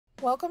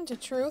Welcome to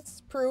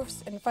Truths,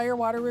 Proofs, and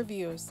Firewater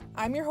Reviews.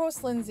 I'm your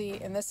host, Lindsey,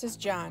 and this is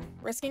John,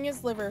 risking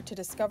his liver to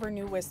discover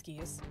new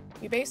whiskeys.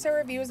 We base our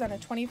reviews on a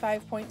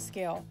 25-point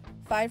scale,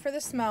 5 for the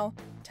smell,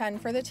 10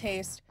 for the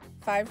taste,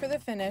 5 for the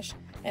finish,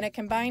 and a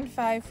combined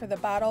 5 for the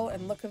bottle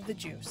and look of the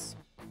juice.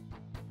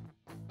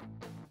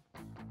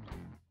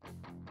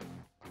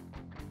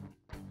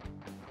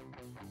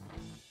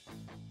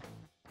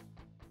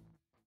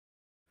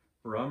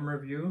 Rum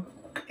review?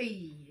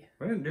 Hey.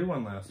 We didn't do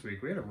one last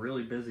week. We had a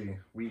really busy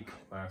week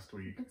last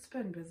week. It's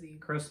been busy.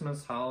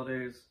 Christmas,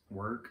 holidays,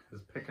 work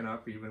is picking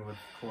up even with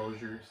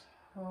closures.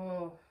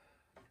 Oh.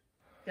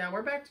 Yeah,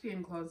 we're back to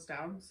being closed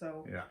down,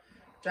 so yeah.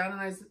 John and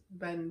I's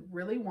been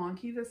really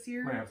wonky this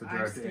year. Might have to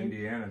drive to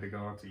Indiana to go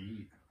out to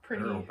eat.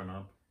 Pretty. They're open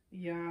up.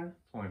 Yeah. It's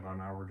only about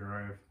an hour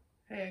drive.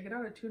 Hey, I get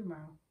out at 2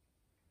 tomorrow.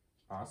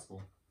 It's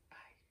possible.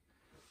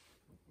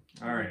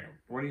 Bye. All right.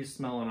 What are you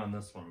smelling on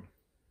this one?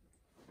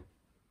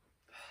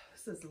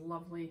 This is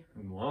lovely.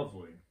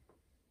 Lovely.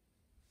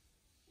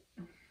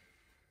 So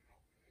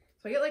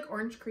I get like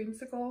orange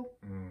creamsicle,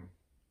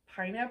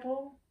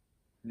 pineapple.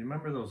 You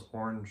remember those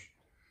orange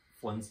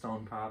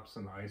Flintstone pops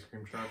in the ice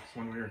cream trucks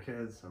when we were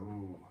kids?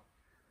 Ooh,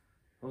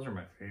 those are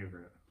my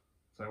favorite.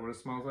 Is that what it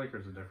smells like, or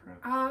is it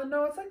different?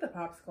 No, it's like the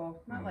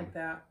popsicle. Not like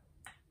that.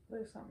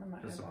 There's something in my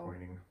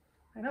Disappointing.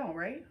 I know,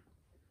 right?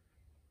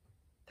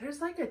 There's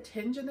like a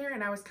tinge in there,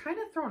 and I was kind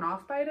of thrown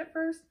off by it at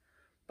first.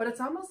 But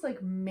it's almost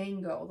like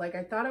mango. Like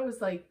I thought it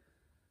was like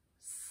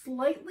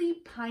slightly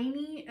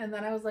piney, and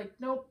then I was like,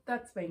 nope,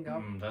 that's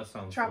mango. That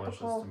sounds delicious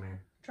to me.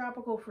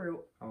 Tropical fruit.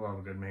 I love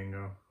a good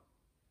mango.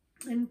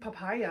 And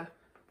papaya.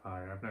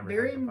 Papaya. I've never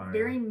had papaya.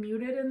 Very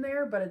muted in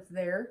there, but it's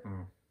there.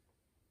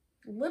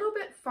 A little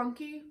bit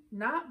funky.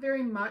 Not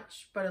very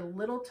much, but a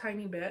little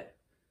tiny bit.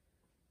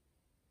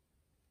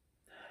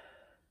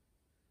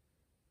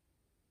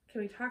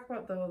 Can we talk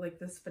about though, like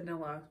this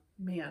vanilla?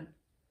 Man.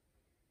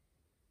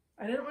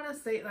 I didn't want to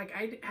say, like,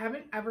 I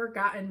haven't ever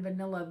gotten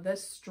vanilla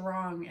this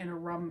strong in a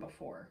rum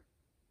before.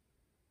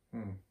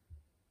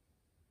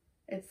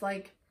 It's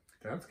like...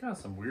 That's got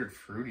some weird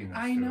fruitiness.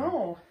 I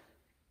know.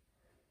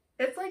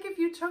 It's like if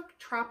you took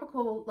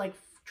tropical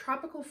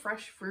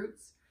fresh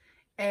fruits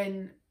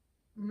and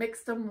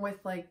mixed them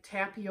with, like,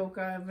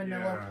 tapioca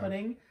vanilla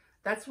pudding.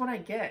 That's what I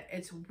get.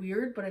 It's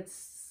weird, but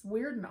it's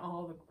weird in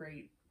all the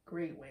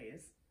great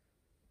ways.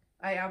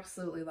 I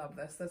absolutely love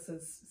this. This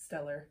is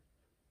stellar.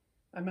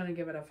 I'm going to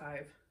give it a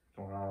 5.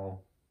 Wow.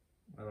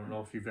 I don't know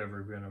if you've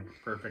ever been a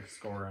perfect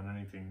score on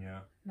anything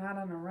yet. Not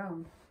on a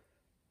rum.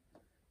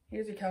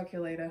 Here's your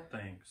calculator.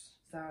 Thanks.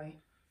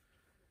 Sorry.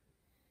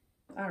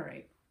 All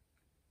right.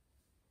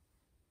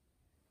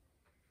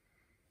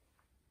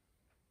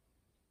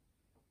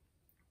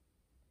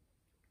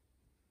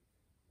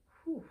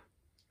 Whew.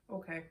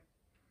 Okay.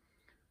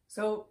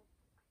 So,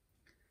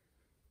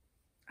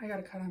 I got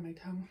a cut on my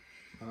tongue.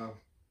 Oh.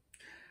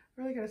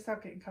 Really got to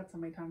stop getting cuts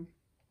on my tongue.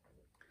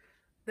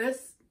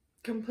 This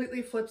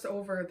completely flips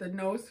over. The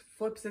nose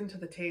flips into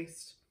the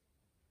taste.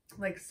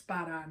 Like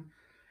spot on.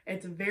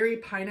 It's very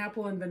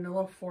pineapple and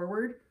vanilla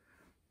forward.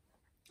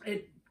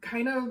 It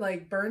kind of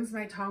like burns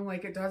my tongue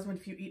like it does when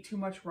if you eat too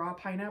much raw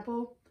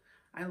pineapple.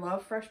 I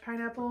love fresh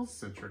pineapples.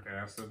 Citric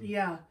acid.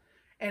 Yeah.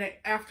 And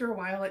after a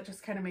while, it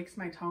just kind of makes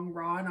my tongue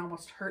raw and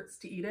almost hurts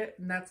to eat it.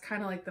 And that's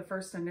kind of like the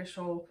first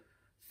initial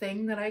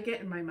thing that I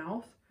get in my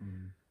mouth.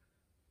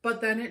 But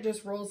then it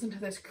just rolls into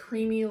this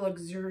creamy,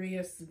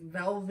 luxurious,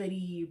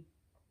 velvety,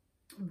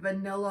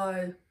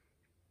 vanilla,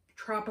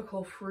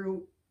 tropical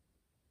fruit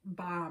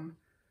bomb.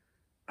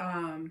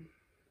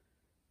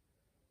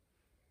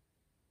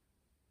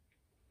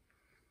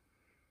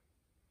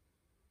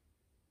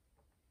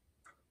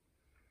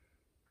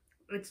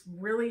 It's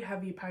really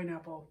heavy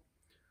pineapple.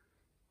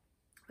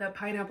 That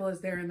pineapple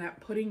is there and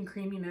that pudding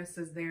creaminess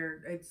is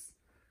there. It's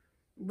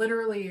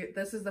literally,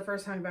 this is the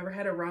first time I've ever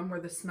had a rum where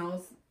the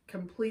smells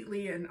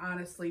completely and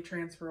honestly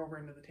transfer over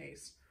into the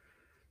taste.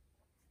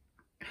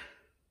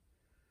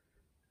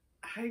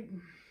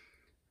 I'm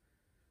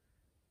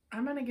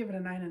gonna give it a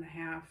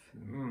 9.5.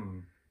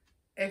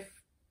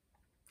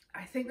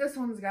 I think this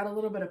one's got a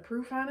little bit of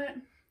proof on it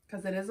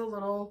because it is a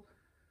little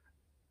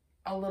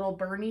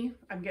burny.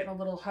 I'm getting a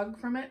little hug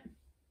from it.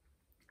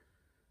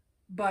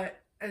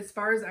 But as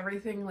far as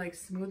everything like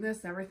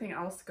smoothness and everything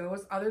else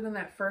goes, other than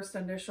that first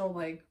initial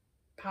like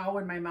pow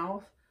in my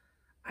mouth,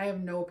 I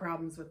have no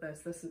problems with this.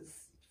 This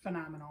is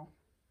phenomenal.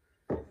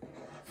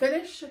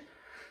 Finish,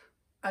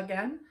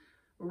 again,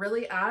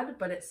 really odd,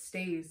 but it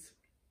stays.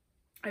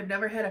 I've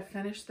never had a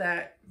finish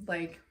that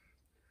like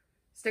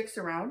sticks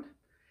around.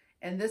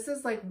 And this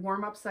is like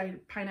warm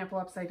pineapple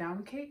upside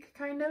down cake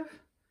kind of.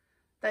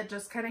 That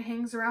just kind of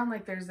hangs around.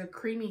 Like there's a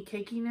creamy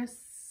cakiness,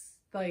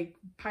 like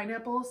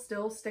pineapple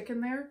still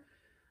sticking there.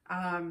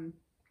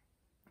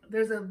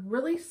 There's a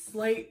really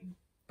slight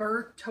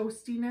burnt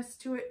toastiness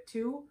to it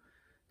too.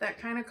 That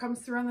kind of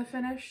comes through on the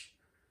finish.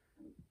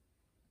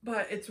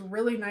 But it's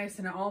really nice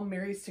and it all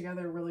marries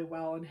together really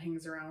well and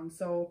hangs around.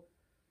 So,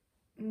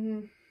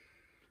 I'm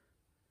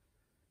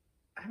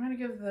going to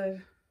give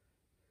the,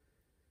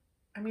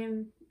 I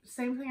mean,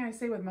 same thing I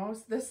say with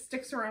most. This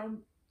sticks around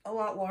a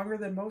lot longer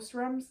than most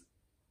rums.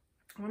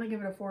 I'm going to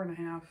give it a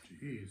 4.5.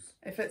 Jeez.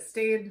 If it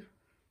stayed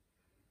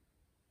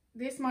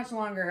this much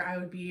longer, I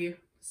would be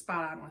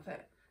spot on with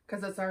it.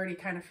 Because it's already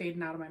kind of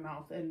fading out of my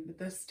mouth. And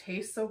this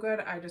tastes so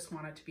good, I just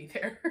want it to be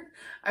there.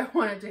 I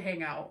want it to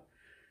hang out.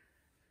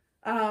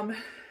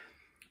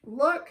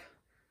 Look,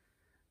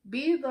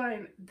 bead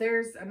line.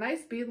 There's a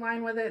nice bead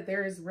line with it.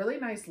 There's really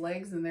nice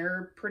legs and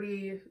they're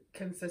pretty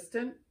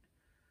consistent.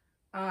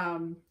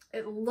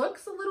 It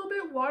looks a little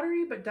bit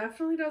watery, but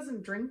definitely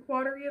doesn't drink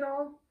watery at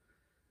all.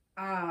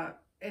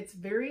 It's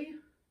very,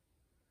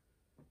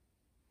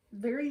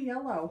 very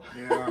yellow.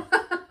 Yeah.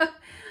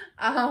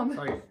 It's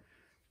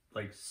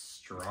like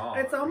straw.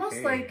 It's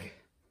almost like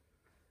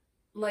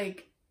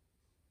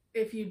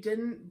if you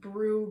didn't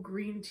brew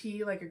green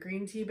tea, like a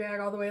green tea bag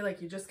all the way,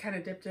 like you just kind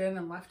of dipped in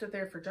and left it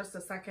there for just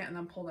a second and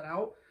then pulled it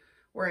out,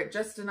 where it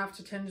just enough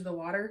to tinge the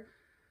water.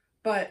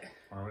 But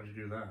why would you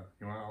do that?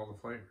 You want all the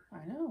flavor.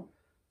 I know.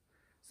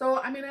 So,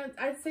 I mean,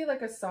 I'd say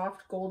like a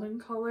soft golden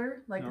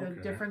color, like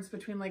the difference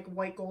between like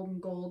white gold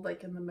and gold,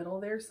 like in the middle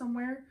there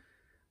somewhere.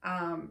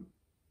 I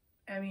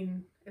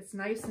mean, it's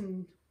nice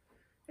and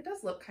it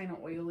does look kind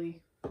of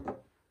oily.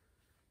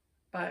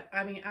 But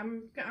I mean,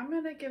 I'm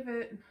gonna give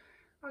it,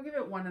 I'll give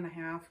it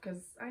 1.5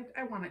 because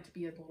I want it to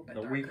be a little bit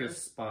darker. The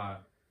weakest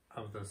spot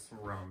of this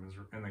rum is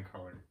in the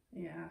color.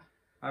 Yeah.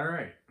 All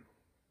right.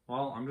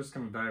 Well, I'm just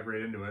gonna dive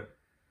right into it.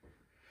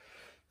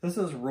 This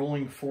is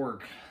Rolling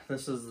Fork.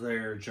 This is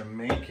their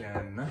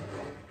Jamaican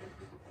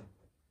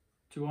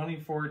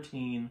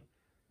 2014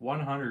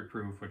 100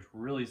 proof, which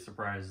really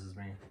surprises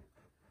me.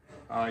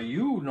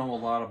 You know a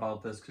lot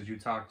about this because you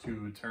talked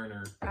to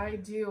Turner. I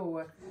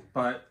do.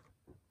 But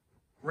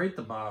rate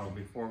the bottle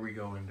before we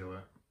go into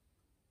it.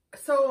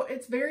 So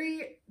it's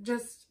very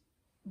just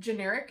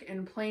generic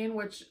and plain,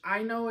 which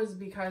I know is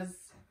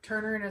because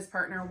Turner and his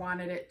partner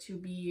wanted it to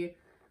be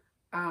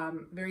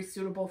very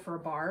suitable for a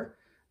bar.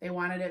 They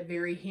wanted it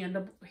very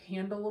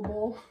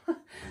handleable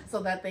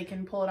so that they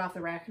can pull it off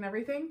the rack and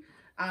everything.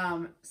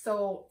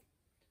 So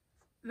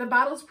the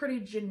bottle's pretty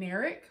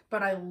generic,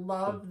 but I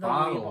love the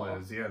label.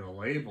 The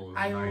label is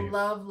I nice.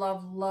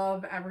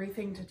 love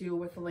everything to do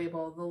with the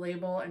label. The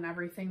label and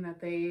everything that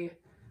they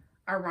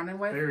are running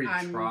with. Very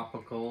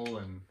tropical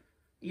and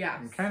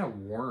and kind of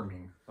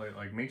warming.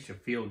 Like makes you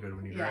feel good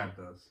when you grab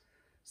this.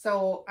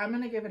 So I'm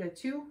going to give it a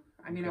 2.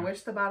 I mean, I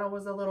wish the bottle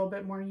was a little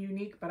bit more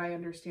unique, but I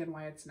understand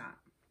why it's not.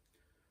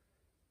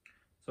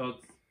 So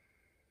it's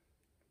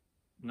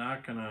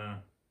not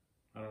gonna,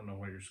 I don't know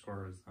what your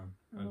score is then.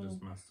 I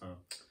just messed up.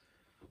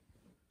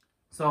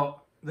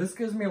 So this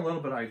gives me a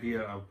little bit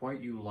idea of what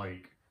you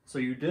like. So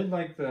you did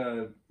like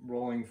the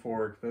Rolling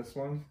Fork, this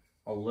one,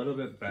 a little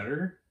bit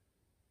better,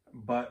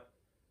 but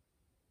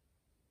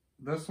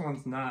this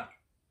one's not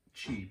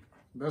cheap.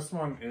 This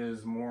one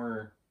is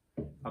more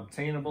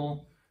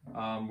obtainable.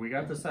 We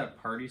got this at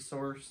Party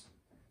Source.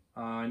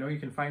 I know you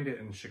can find it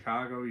in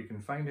Chicago. You can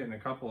find it in a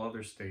couple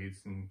other states,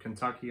 in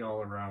Kentucky,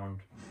 all around.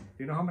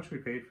 Do you know how much we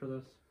paid for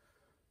this?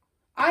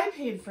 I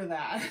paid for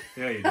that.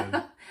 Yeah, you did.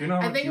 Do you know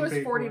how much I think it was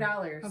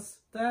 $40.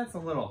 That's a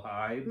little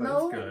high, but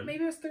no, it's good.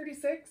 Maybe it was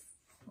 36.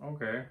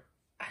 Okay.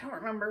 I don't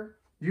remember.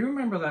 Do you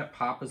remember that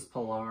Papa's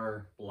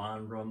Pilar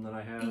blonde rum that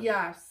I had?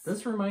 Yes.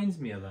 This reminds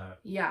me of that.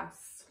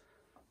 Yes.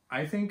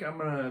 I think I'm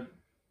going to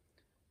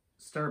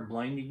start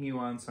blinding you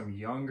on some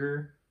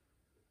younger.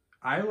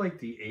 I like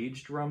the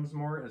aged rums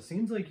more. It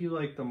seems like you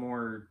like the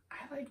more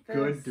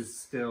good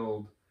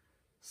distilled,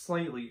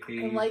 slightly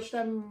aged. I like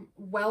them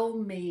well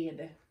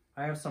made.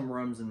 I have some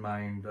rums in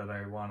mind that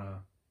I want to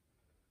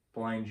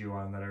blind you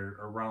on that are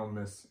around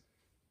this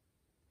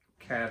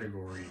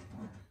category.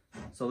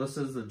 So this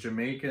is the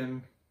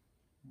Jamaican.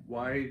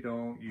 Why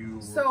don't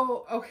you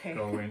go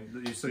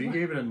in? So you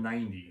gave it a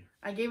 90.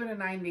 I gave it a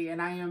 90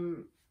 and I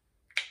am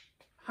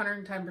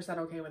 110%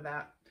 okay with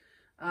that.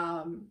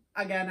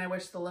 Again, I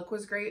wish the look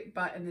was great,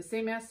 but in the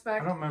same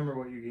aspect, I don't remember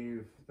what you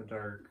gave the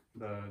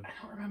I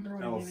don't remember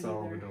what El I gave it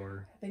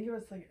Salvador. I think it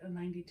was like a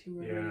 92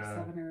 or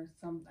 97 or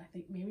some. I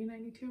think maybe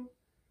 92.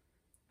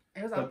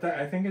 It was but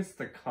I think it's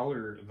the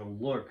color, the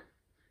look.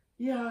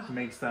 Yeah.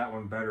 Makes that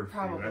one better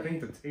for you. I think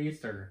the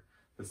taste are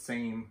the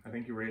same. I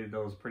think you rated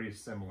those pretty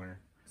similar.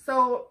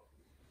 So,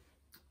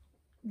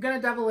 I'm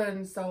gonna devil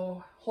in.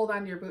 So hold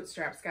on to your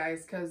bootstraps,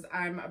 guys, because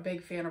I'm a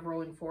big fan of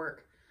Rolling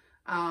Fork.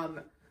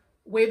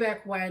 Way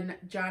back when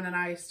John and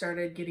I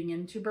started getting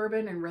into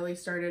bourbon and really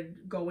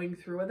started going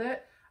through with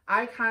it,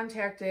 I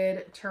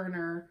contacted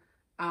Turner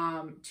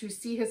to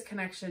see his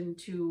connection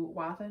to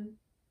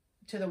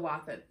the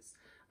Wathans,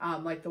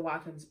 like the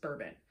Wathans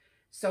bourbon.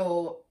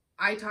 So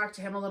I talked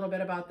to him a little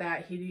bit about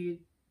that. He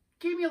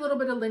gave me a little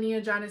bit of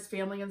lineage on his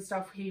family and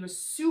stuff. He was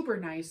super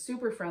nice,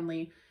 super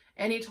friendly.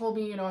 And he told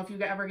me, you know, if you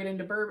ever get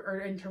into bourbon or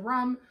into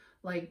rum,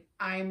 like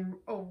I'm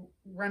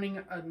running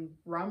a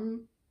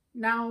rum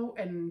now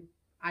and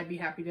I'd be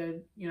happy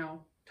to, you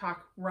know,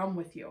 talk rum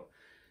with you.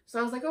 So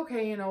I was like,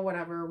 okay, you know,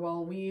 whatever.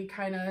 Well, we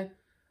kind of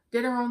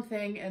did our own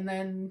thing. And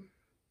then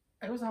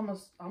it was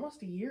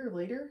almost a year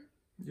later.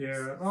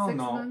 Yeah. 6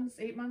 months,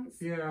 8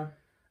 months. Yeah.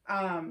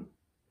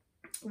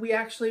 We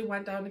actually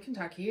went down to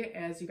Kentucky,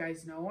 as you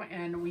guys know,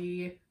 and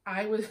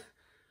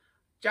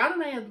John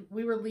and I,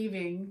 we were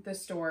leaving the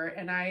store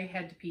and I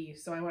had to pee.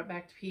 So I went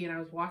back to pee and I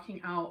was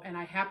walking out and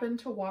I happened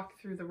to walk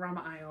through the rum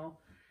aisle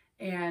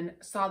and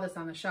saw this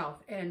on the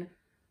shelf. And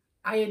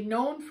I had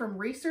known from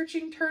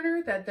researching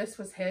Turner that this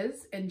was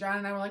his. And John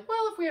and I were like,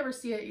 well, if we ever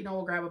see it,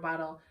 we'll grab a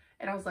bottle.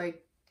 And I was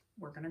like,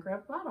 we're going to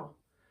grab a bottle.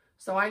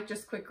 So I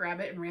just quick grab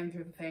it and ran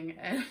through the thing,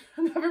 and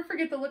I'll never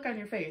forget the look on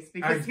your face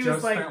because he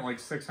was like, spent like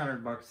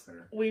 $600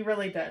 there. We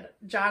really did.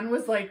 John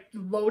was like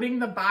loading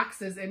the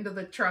boxes into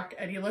the truck,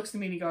 and he looks at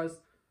me and he goes,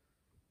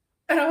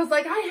 and I was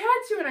like, I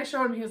had to, and I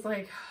showed him. He was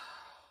like,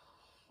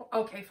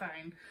 okay,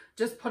 fine,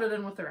 just put it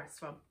in with the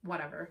rest of them,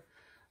 whatever.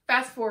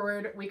 Fast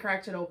forward, we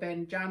cracked it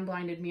open. John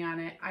blinded me on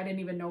it. I didn't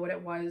even know what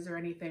it was or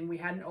anything. We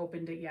hadn't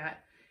opened it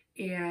yet,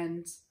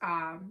 and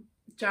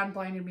John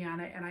blinded me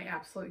on it, and I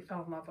absolutely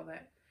fell in love with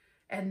it.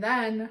 And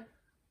then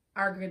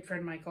our good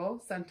friend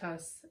Michael sent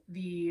us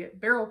the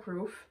barrel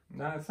proof.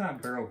 No, it's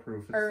not barrel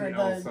proof. It's the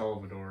El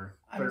Salvador.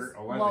 Their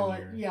 11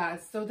 year. Yeah,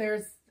 so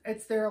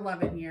it's their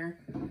 11 year.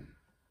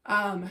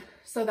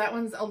 So that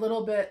one's a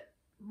little bit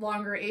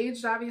longer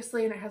aged,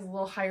 obviously, and it has a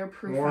little higher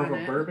proof on it. More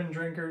of a bourbon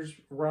drinker's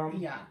rum.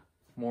 Yeah.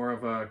 More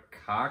of a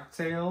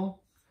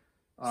cocktail.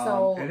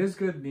 So it is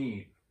good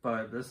neat,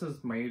 but this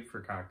is made for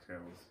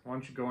cocktails. Why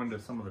don't you go into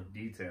some of the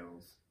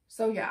details?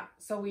 So yeah,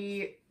 so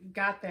we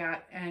got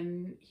that,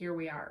 and here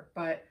we are.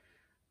 But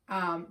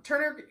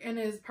Turner and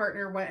his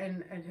partner went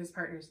in, and his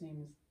partner's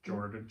name is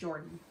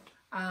Jordan.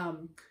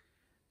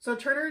 So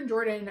Turner and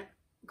Jordan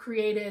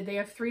they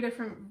have 3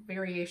 different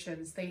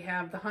variations. They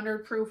have the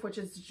 100 proof, which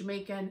is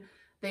Jamaican.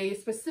 They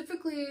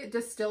specifically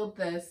distilled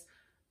this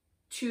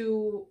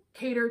to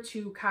cater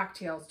to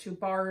cocktails, to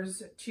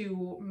bars,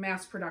 to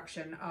mass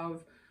production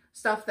of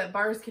stuff that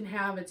bars can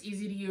have. It's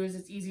easy to use,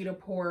 it's easy to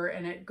pour,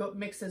 and it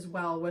mixes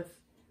well with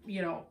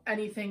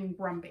anything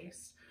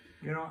rum-based.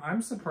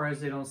 I'm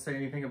surprised they don't say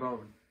anything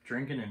about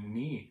drinking it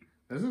neat.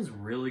 This is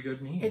really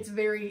good neat. It's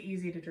very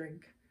easy to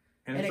drink.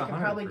 And it can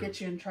probably proof. Get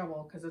you in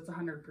trouble because it's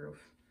 100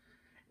 proof.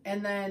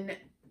 And then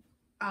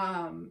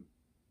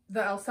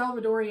the El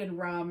Salvadorian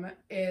rum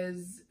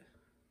is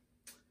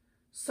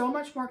so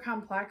much more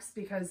complex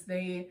because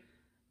they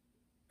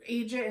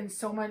age it in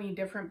so many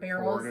different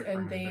barrels,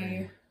 and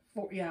they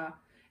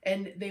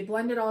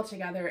blend it all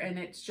together, and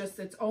it's just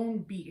its own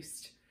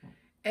beast.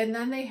 And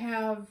then they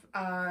have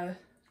the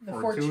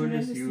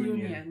Fortuitous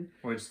Union,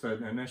 which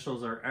the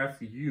initials are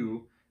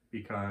FU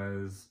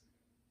because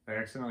they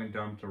accidentally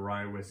dumped a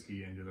rye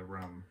whiskey into the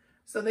rum.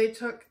 So they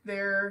took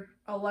their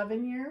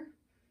 11 year.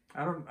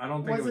 I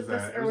don't think it was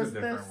that. It was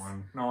a different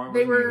one. No, it wasn't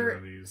either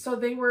of these. So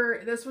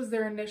this was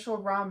their initial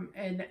rum,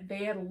 and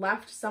they had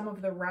left some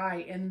of the rye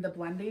in the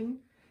blending,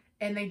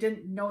 and they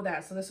didn't know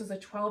that. So this was a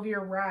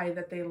 12-year rye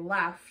that they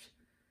left.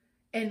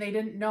 And they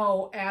didn't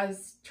know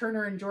as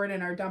Turner and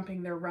Jordan are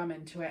dumping their rum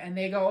into it. And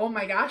they go, oh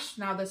my gosh,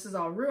 now this is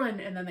all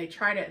ruined. And then they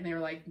tried it and they were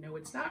like, no,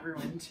 it's not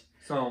ruined.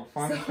 So,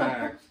 fun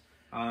fact,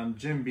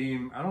 Jim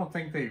Beam, I don't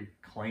think they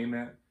claim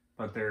it,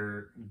 but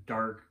their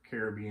dark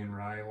Caribbean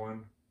rye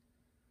one,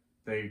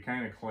 they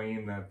kind of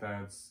claim that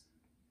that's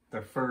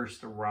the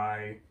first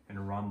rye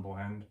and rum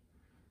blend.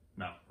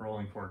 No,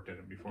 Rolling Fork did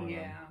it before them.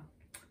 Yeah.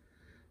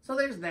 So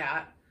there's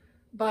that.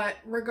 But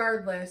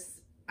regardless,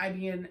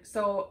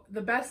 so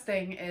the best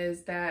thing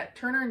is that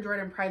Turner and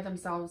Jordan pride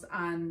themselves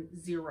on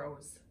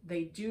zeros.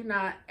 They do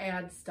not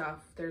add stuff.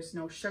 There's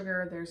no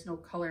sugar, there's no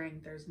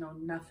coloring, there's no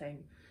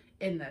nothing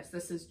in this.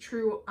 This is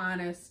true,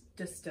 honest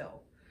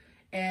distill.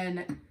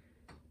 And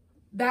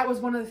that was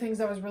one of the things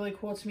that was really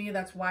cool to me.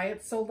 That's why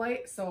it's so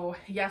light. So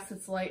yes,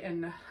 it's light,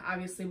 and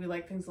obviously we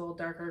like things a little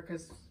darker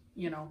because,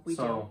 we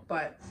do.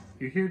 But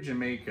you hear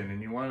Jamaican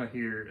and you want to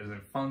hear, is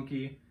it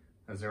funky?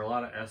 Is there a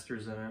lot of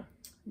esters in it?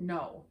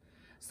 No.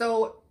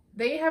 So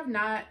they have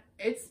not,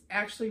 it's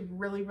actually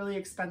really, really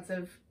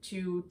expensive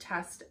to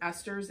test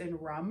esters in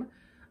rum.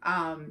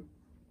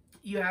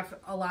 You have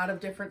a lot of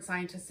different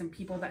scientists and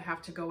people that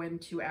have to go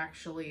into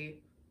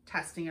actually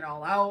testing it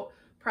all out,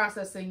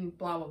 processing,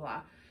 blah, blah,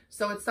 blah.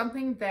 So it's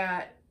something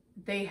that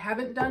they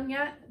haven't done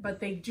yet,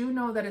 but they do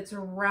know that it's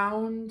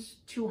around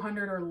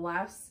 200 or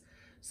less.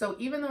 So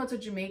even though it's a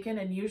Jamaican,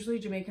 and usually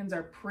Jamaicans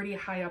are pretty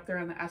high up there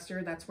on the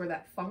ester, that's where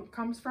that funk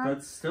comes from.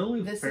 That's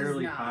still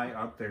fairly high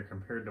up there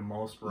compared to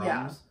most rums.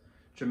 Yeah.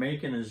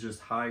 Jamaican is just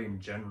high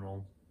in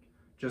general,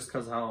 just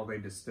because how they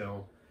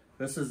distill.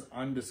 This is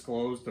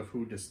undisclosed of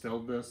who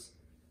distilled this.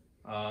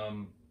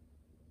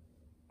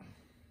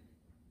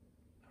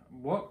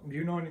 What do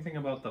you know anything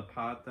about the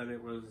pot that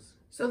it was?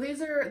 So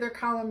they're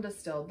column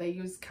distilled. They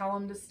use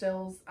column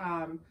distills.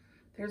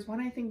 There's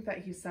one I think that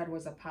he said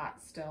was a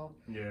pot still.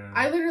 Yeah.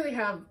 I literally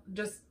have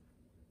just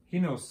he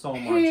knows so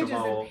much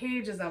about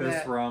pages of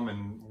this rum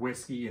and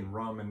whiskey and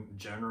rum in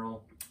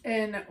general.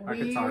 And I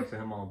could talk to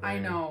him all day. I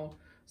know.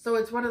 So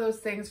it's one of those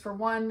things. For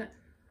one,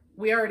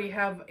 we already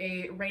have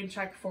a rain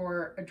check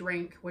for a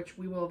drink, which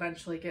we will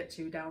eventually get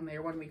to down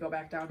there when we go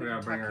back down to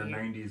Kentucky. Bring our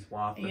 90s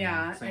waffle.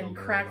 Yeah, and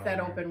crack that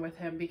open with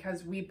him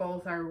because we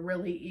both are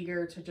really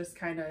eager to just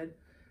kind of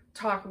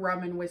talk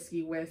rum and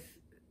whiskey with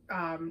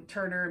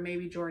Turner and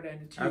maybe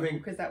Jordan too,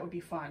 because that would be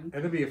fun.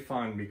 It'd be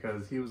fun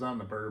because he was on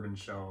the bourbon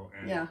show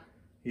and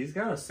he's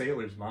got a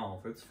sailor's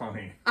mouth. It's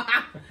funny.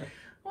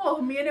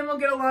 Well, me and him will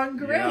get along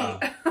great.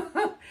 Yeah.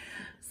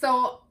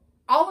 So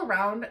all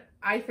around,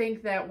 I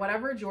think that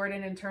whatever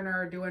Jordan and Turner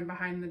are doing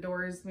behind the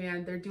doors,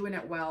 man, they're doing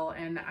it well.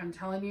 And I'm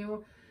telling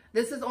you,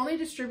 this is only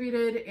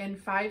distributed in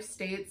 5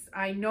 states.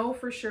 I know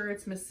for sure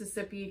it's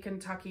Mississippi,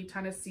 Kentucky,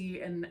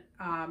 Tennessee, and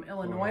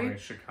Illinois.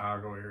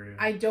 Chicago area.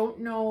 I don't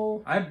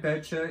know. I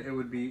bet you it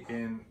would be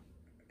in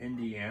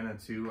Indiana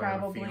too.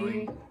 Probably. I have a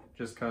feeling,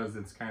 just because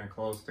it's kind of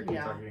close to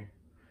Kentucky. Yeah.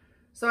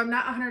 So I'm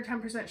not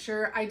 110%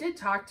 sure. I did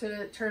talk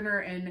to Turner,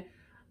 and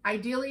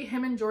ideally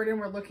him and Jordan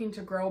were looking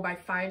to grow by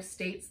 5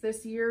 states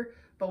this year.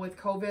 But with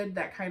COVID,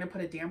 that kind of put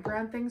a damper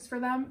on things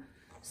for them.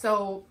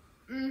 So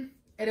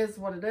it is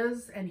what it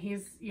is. And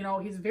he's, you know,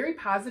 he's very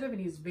positive and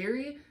he's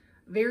very,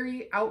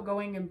 very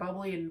outgoing and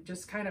bubbly and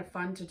just kind of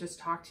fun to just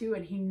talk to.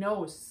 And he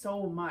knows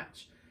so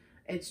much.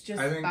 It's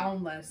just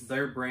boundless.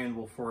 Their brand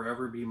will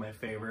forever be my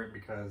favorite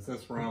because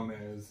this rum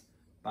is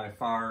by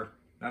far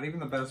not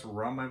even the best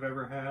rum I've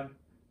ever had.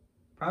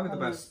 Probably the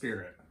best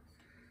spirit.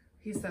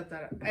 He said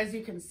that. As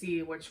you can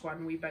see, which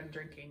one we've been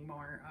drinking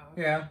more of.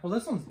 Yeah, well,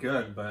 this one's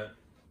good, but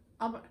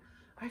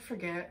I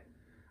forget.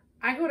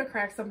 I go to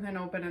crack something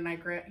open and I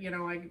grab, you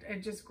know, I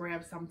just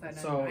grab something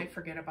and I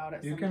forget about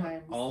it sometimes. You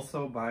can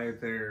also buy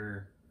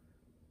their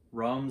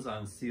rums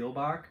on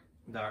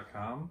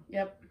sealbach.com.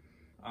 Yep.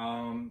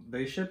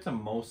 They ship to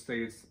most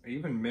states,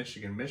 even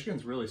Michigan.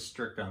 Michigan's really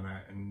strict on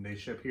that, and they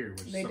ship here,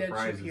 which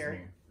surprises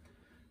me.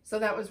 So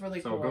that was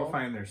really cool. So go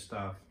find their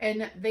stuff.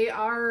 And they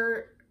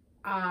are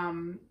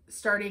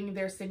starting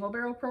their single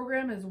barrel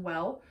program as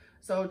well.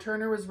 So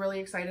Turner was really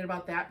excited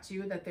about that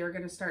too, that they're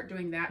going to start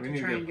doing that to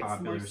try and get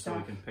some more stuff. So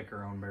we can pick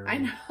our own barrels. I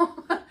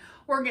know.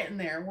 We're getting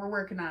there. We're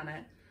working on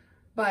it.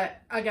 But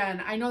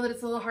again, I know that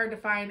it's a little hard to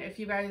find if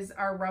you guys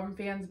are rum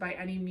fans by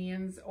any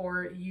means,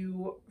 or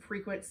you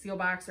frequent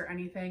Sealbox or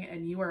anything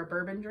and you are a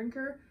bourbon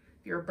drinker.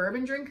 If you're a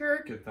bourbon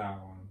drinker, get that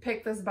one.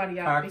 Pick this buddy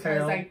up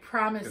because I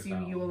promise you,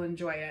 you will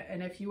enjoy it.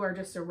 And if you are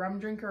just a rum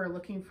drinker or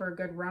looking for a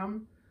good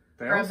rum,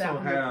 grab that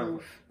one. They also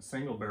have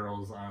single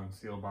barrels on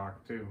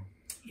Sealbox too.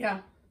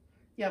 Yeah.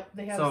 Yep,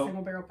 they have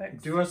single barrel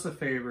picks. Do us a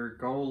favor,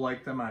 go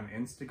like them on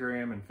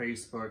Instagram and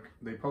Facebook.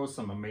 They post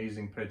some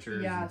amazing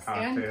pictures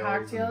and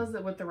cocktails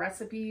with the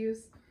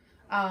recipes.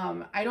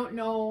 I don't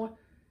know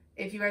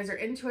if you guys are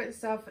into it and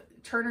stuff.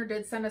 Turner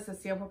did send us a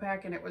sample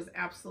pack and it was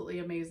absolutely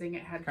amazing.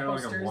 It had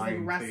posters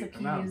and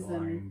recipes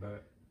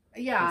but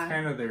yeah, it's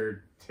kind of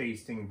their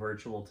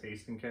virtual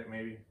tasting kit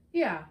maybe.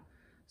 Yeah.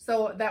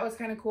 So that was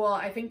kind of cool.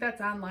 I think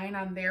that's online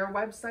on their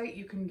website.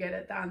 You can get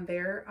it on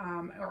there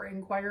or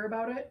inquire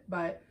about it.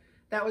 But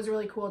that was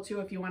really cool too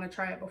if you want to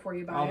try it before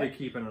you buy it. I'll be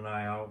keeping an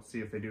eye out, see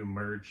if they do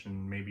merch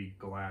and maybe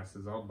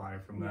glasses. I'll buy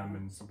from them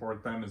and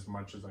support them as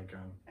much as I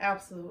can.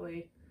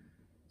 Absolutely.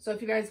 So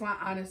if you guys want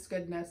honest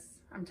goodness,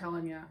 I'm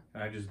telling you.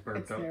 I just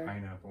burped up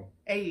pineapple.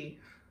 Hey,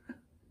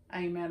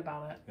 I ain't mad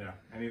about it. Yeah.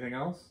 Anything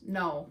else?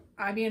 No.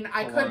 I mean,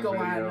 I could go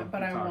on,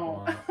 but I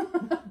won't.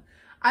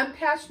 I'm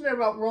passionate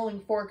about Rolling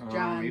Fork,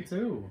 John. Me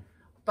too.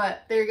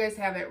 But there you guys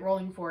have it,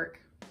 Rolling Fork.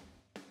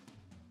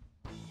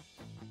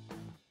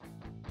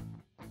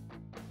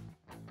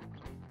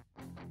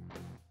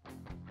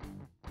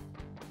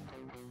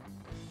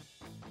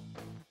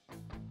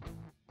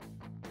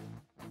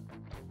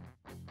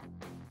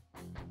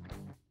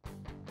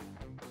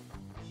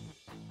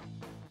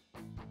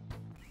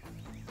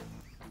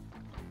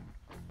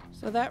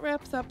 So that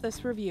wraps up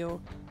this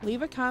review.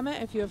 Leave a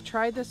comment if you have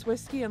tried this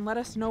whiskey and let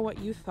us know what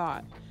you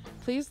thought.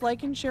 Please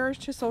like and share us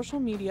to social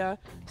media,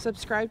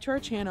 subscribe to our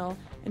channel,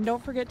 and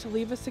don't forget to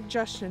leave a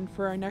suggestion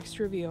for our next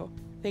review.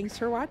 Thanks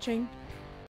for watching.